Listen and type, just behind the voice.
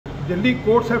Delhi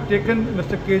courts have taken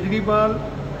Mr. Kejriwal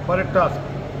for a task.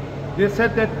 They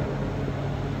said that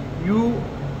you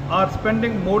are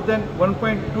spending more than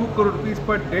 1.2 crore rupees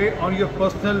per day on your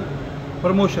personal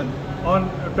promotion, on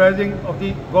advertising of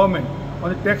the government, on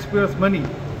the taxpayers' money.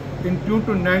 In tune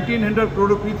to 1900 crore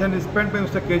rupees has been spent by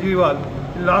Mr. Kejriwal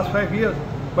in the last 5 years,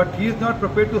 but he is not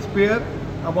prepared to spare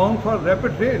amount for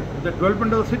rapid rail, the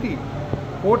development of the city.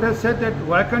 Court has said that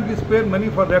why can't you spare money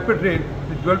for rapid rail,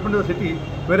 the development of the city,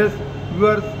 whereas you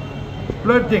are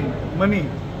splurging money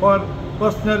for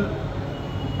personal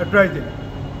advertising.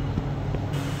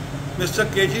 Mr.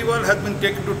 Kejriwal has been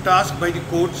taken to task by the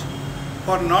courts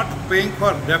for not paying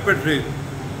for rapid rail,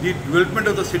 the development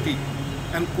of the city,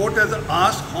 and court has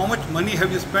asked how much money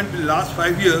have you spent in the last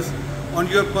 5 years on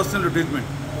your personal advertisement,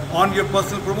 on your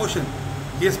personal promotion.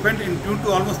 He has spent in tune to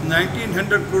almost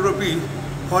 1900 crore rupees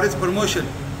for his promotion,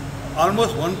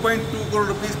 almost 1.2 crore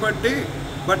rupees per day,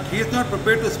 but he is not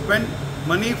prepared to spend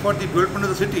money for the development of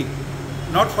the city,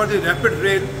 not for the rapid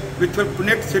rail which will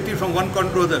connect city from one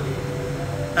corner to other.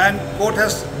 And court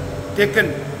has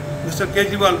taken Mr.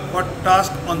 Kejriwal for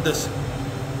task on this.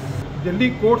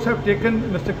 Delhi courts have taken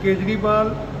Mr.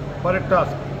 Kejriwal for a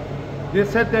task. They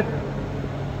said that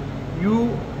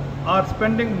you are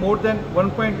spending more than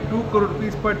 1.2 crore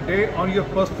rupees per day on your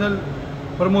personal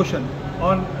promotion,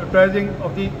 on advertising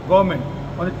of the government,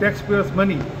 on the taxpayers'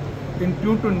 money. In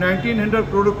tune to 1900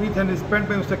 crore rupees has been spent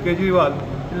by Mr. Kejriwal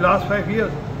in the last 5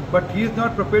 years, but he is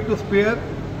not prepared to spare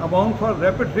amount for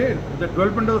rapid rail, the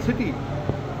development of the city.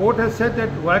 Court has said that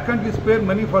why can't you spare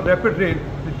money for rapid rail,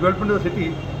 the development of the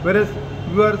city, whereas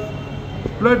you are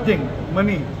splurging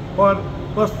money for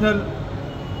personal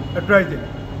advertising.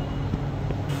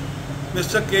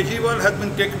 Mr. Kejriwal has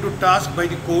been taken to task by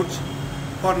the courts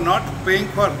for not paying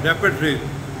for rapid rail,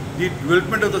 the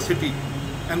development of the city,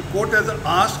 and court has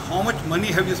asked how much money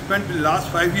have you spent in the last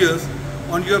 5 years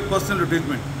on your personal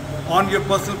advertisement, on your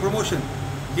personal promotion.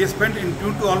 He has spent in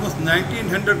tune to almost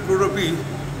 1900 crore rupees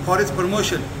for his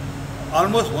promotion,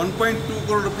 almost 1.2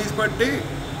 crore rupees per day,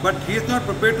 but he is not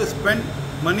prepared to spend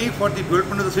money for the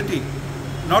development of the city,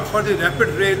 not for the rapid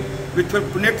rail which will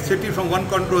connect city from one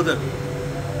corner to other.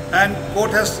 And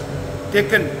court has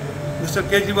taken Mr.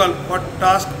 Kejriwal for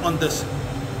task on this.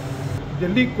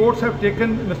 Delhi courts have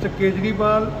taken Mr.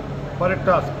 Kejriwal for a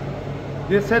task.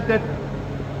 They said that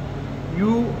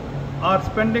you are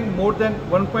spending more than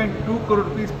 1.2 crore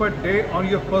rupees per day on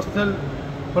your personal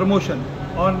promotion,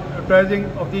 on advertising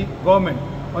of the government,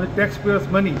 on the taxpayers'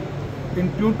 money.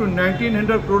 In tune to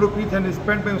 1900 crore rupees has been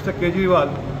spent by Mr.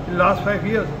 Kejriwal in the last 5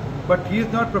 years, but he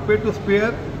is not prepared to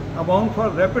spare amount for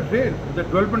rapid rail, the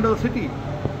development of the city.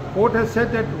 Court has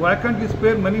said that why can't you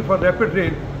spare money for rapid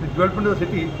rail, the development of the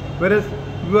city, whereas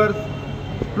you are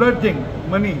splurging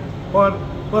money for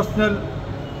personal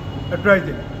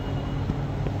advertising.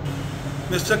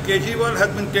 Mr. Kejriwal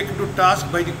has been taken to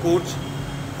task by the courts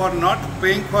for not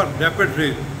paying for rapid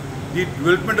rail, the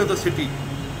development of the city,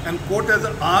 and court has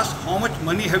asked how much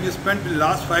money have you spent in the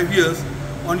last 5 years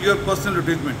on your personal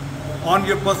advertisement, on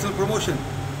your personal promotion.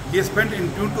 He has spent in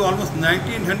tune to almost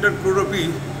 1900 crore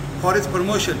rupees for his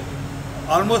promotion,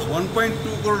 almost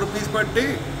 1.2 crore rupees per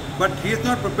day, but he is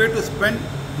not prepared to spend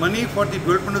money for the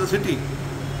development of the city,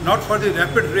 not for the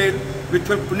rapid rail which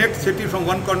will connect city from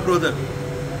one corner to other.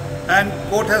 And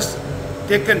court has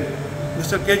taken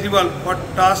Mr. Kejriwal for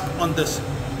task on this.